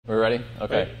We're ready?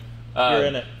 Okay. You're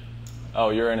in it.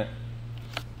 Oh, you're in it.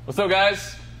 What's up,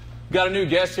 guys? Got a new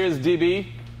guest here. It's DB,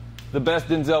 the best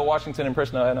Denzel Washington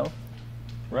impression I know.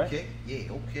 Right? Okay.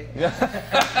 Yeah, okay.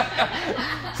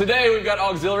 Today we've got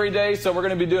auxiliary day, so we're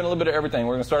going to be doing a little bit of everything.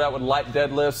 We're going to start out with light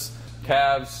deadlifts,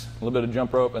 calves, a little bit of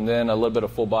jump rope, and then a little bit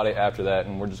of full body after that,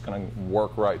 and we're just going to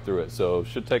work right through it. So it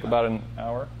should take about an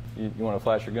hour. You want to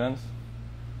flash your guns?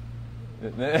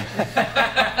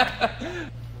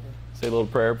 Say a little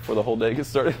prayer before the whole day gets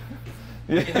started.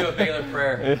 You can do a Baylor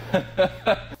prayer.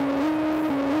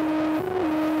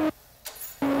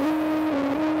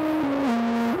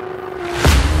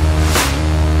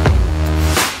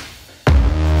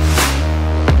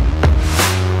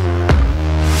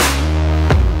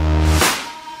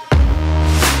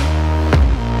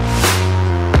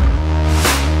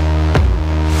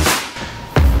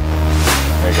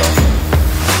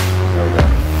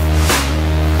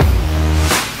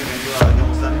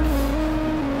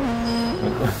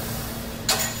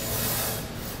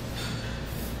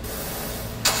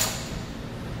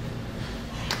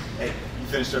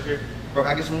 Finished up here? Bro,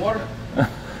 can I get some water?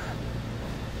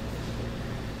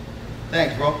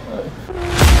 Thanks, bro.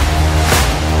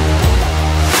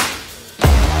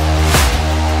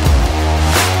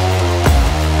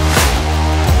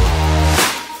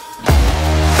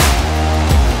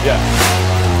 Yeah.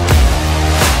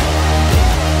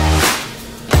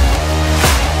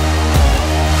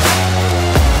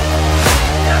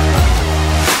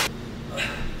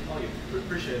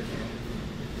 Appreciate it.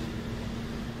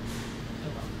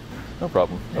 No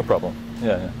problem. No problem.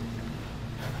 Yeah.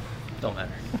 Don't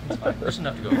matter. It's fine. There's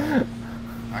enough to go.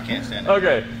 I can't stand it.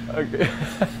 Okay. I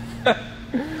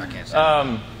can't stand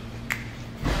it.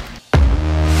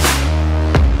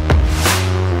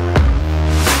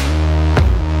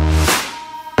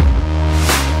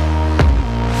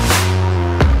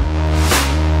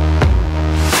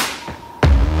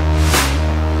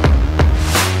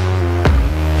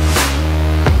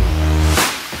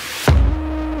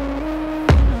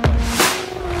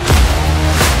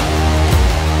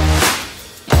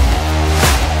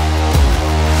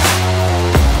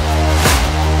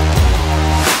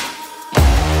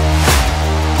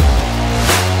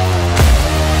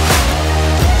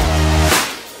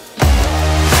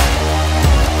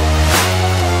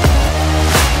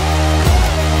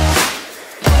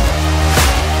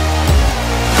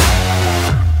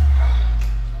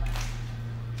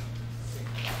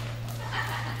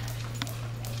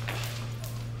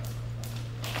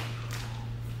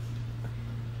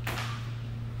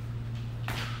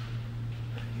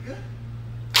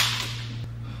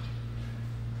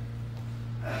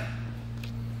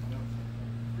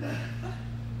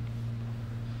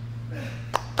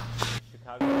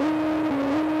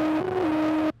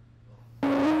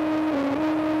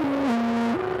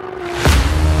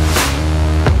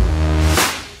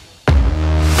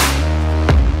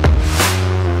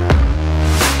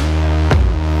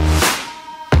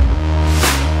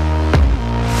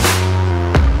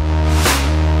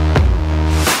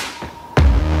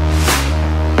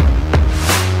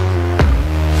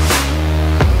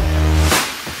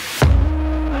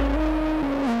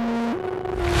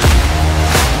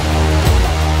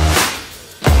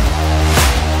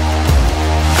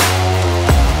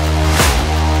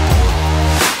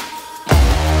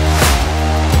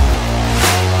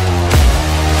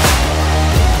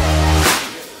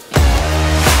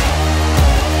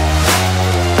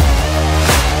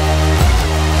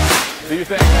 Do you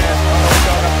think, man?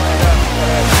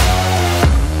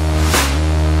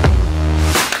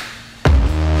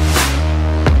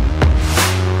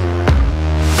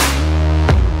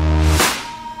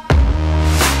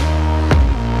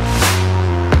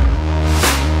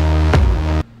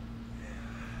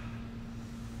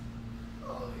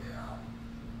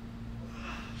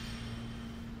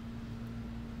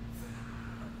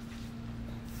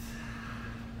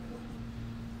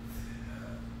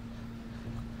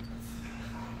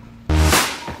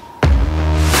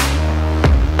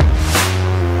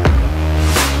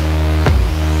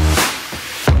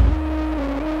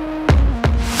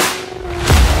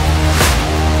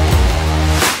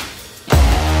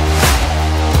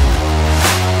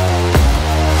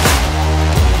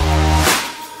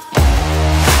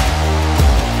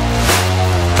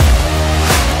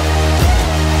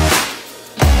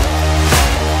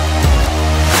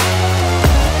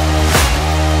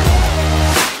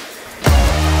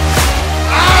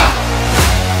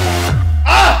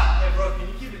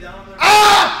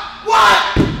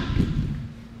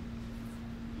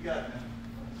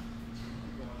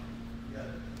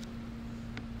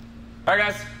 All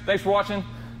right, guys, thanks for watching.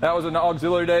 That was an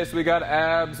auxiliary day, so we got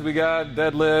abs, we got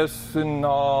deadlifts, and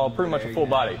pretty much a full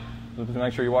body. So just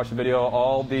make sure you watch the video.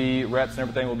 All the reps and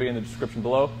everything will be in the description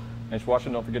below. Thanks for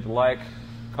watching. Don't forget to like,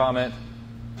 comment,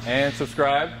 and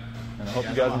subscribe. And I hope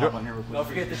you guys enjoy. Don't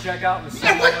forget to check out the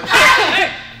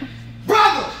Hey!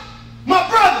 Brother! My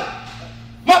brother!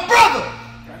 My brother!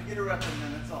 Trying to get a rep in,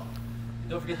 man, that's all.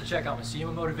 Don't forget to check out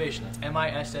Massimo Motivation. That's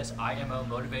MISSIMO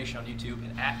Motivation on YouTube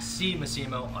and at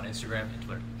CMassimo on Instagram and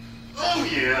Twitter. Oh,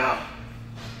 yeah.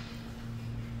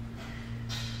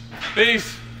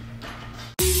 Peace.